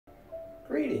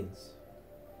Greetings.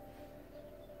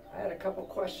 I had a couple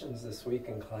questions this week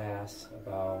in class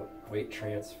about weight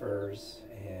transfers,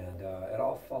 and it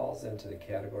all falls into the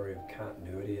category of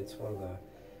continuity. It's one of the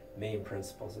main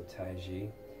principles of Tai Chi.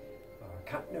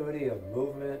 Continuity of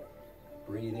movement,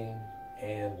 breathing,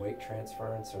 and weight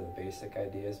transference are the basic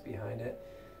ideas behind it.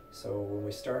 So when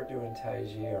we start doing Tai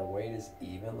Chi, our weight is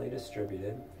evenly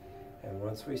distributed. And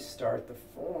once we start the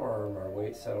form, our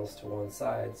weight settles to one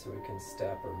side so we can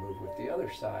step or move with the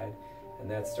other side, and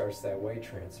that starts that weight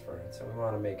transference. And we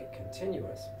want to make it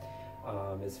continuous.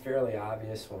 It's fairly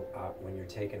obvious when you're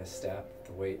taking a step,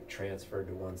 the weight transferred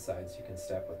to one side so you can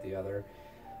step with the other.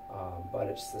 But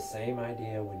it's the same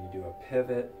idea when you do a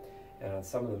pivot, and on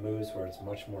some of the moves where it's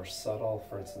much more subtle,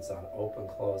 for instance on open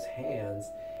close hands,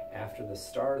 after the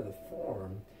start of the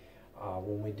form,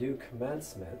 when we do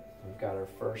commencement, we've got our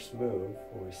first move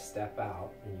where we step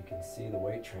out, and you can see the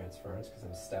weight transference because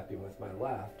I'm stepping with my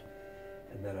left,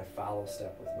 and then I follow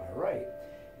step with my right.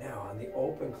 Now on the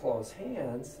open close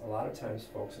hands, a lot of times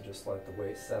folks will just let the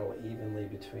weight settle evenly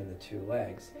between the two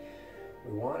legs.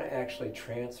 We want to actually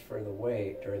transfer the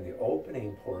weight during the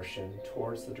opening portion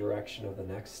towards the direction of the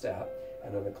next step,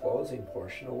 and on the closing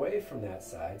portion away from that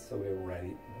side so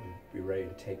we'd be ready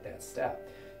to take that step.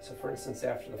 So for instance,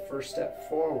 after the first step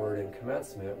forward in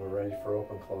commencement, we're ready for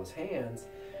open close hands.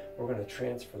 We're going to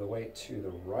transfer the weight to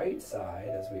the right side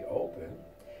as we open,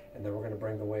 and then we're going to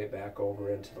bring the weight back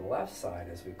over into the left side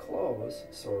as we close,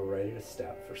 so we're ready to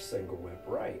step for single whip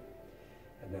right.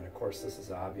 And then of course this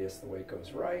is obvious, the weight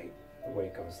goes right, the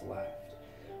weight goes left.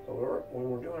 But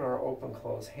when we're doing our open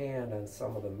close hand on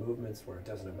some of the movements where it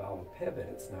doesn't involve a pivot,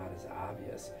 it's not as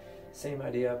obvious. Same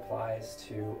idea applies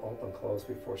to open close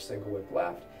before single whip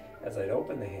left. As I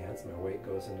open the hands, my weight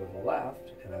goes into the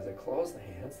left, and as I close the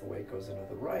hands, the weight goes into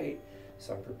the right,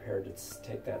 so I'm prepared to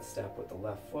take that step with the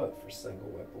left foot for single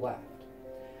whip left.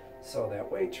 So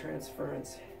that weight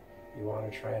transference, you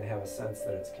want to try and have a sense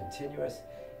that it's continuous.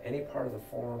 Any part of the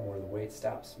form where the weight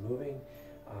stops moving,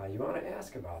 you want to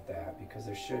ask about that because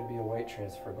there should be a weight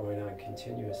transfer going on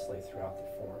continuously throughout the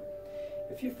form.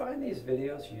 If you find these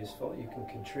videos useful, you can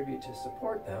contribute to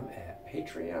support them at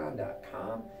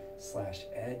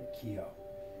patreon.com/edkeo.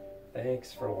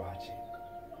 Thanks for watching.